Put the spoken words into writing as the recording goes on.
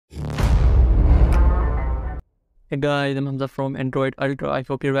Hey guys, I'm Hamza from Android Ultra. I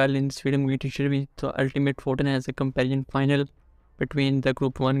hope you're well. In this video, I'm going to share with the ultimate photo as a comparison final between the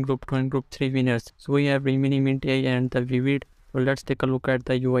group 1, group 2 and group 3 winners. So we have Remini, MintAI and the Vivid. So let's take a look at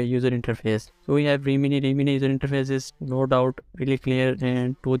the UI user interface. So we have Remini. Remini user interface is no doubt really clear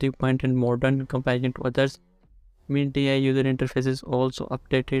and to the point and modern in comparison to others. MintAI user interface is also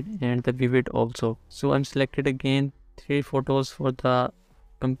updated and the Vivid also. So I'm selected again 3 photos for the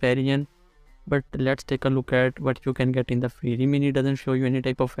comparison. But let's take a look at what you can get in the free. Remini doesn't show you any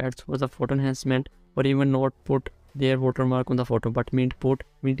type of ads for the photo enhancement or even not put their watermark on the photo, but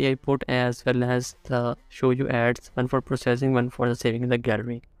MintAI put as well as the show you ads, one for processing, one for the saving in the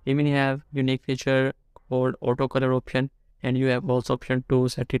gallery. Remini have unique feature called auto color option, and you have also option to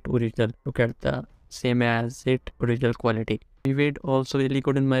set it original. Look at the same as it original quality. Vivid also really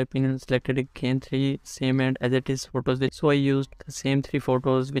good in my opinion. Selected again 3 same and as it is photos, so I used the same 3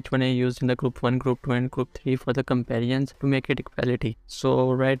 photos which one I used in the group 1, group 2 and group 3 for the comparisons to make it equality.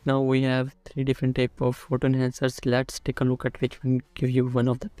 So right now we have 3 different type of photo enhancers. Let's take a look at which one give you one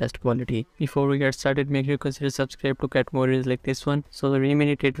of the best quality. Before we get started, make sure you consider subscribe to get more videos like this one. So the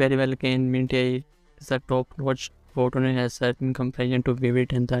Remini did very well again. MintAI is the top notch photo enhancer in comparison to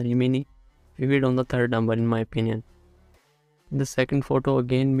Vivid and the Remini. Vivid on the 3rd number in my opinion. In the second photo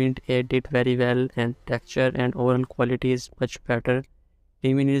again MintAI did very well and texture and overall quality is much better.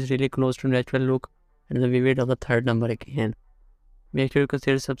 Remini is really close to natural look and the Vivid on the 3rd number again. Make sure you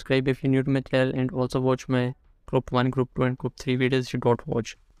consider subscribe if you're new to my channel and also watch my group 1, group 2 and group 3 videos you don't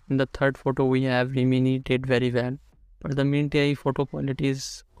watch. In the 3rd photo we have Remini did very well, but the MintAI photo quality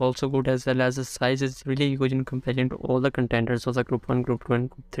is also good as well as the size is really huge in comparison to all the contenders of the group 1, group 2 and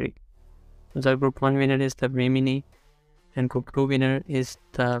group 3. The group 1 winner is the Remini and group 2 winner is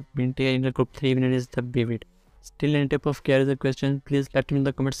the MintAI and the group 3 winner is the Vivid. Still any type of care is a question, please let me in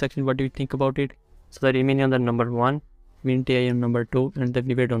the comment section what do you think about it. So the Remini on the number 1, MintAI on number 2 and the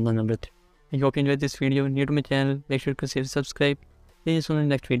Vivid on the number 3. I hope you enjoyed this video. New to my channel, make sure to consider subscribe. See you soon in the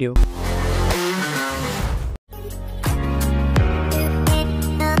next video.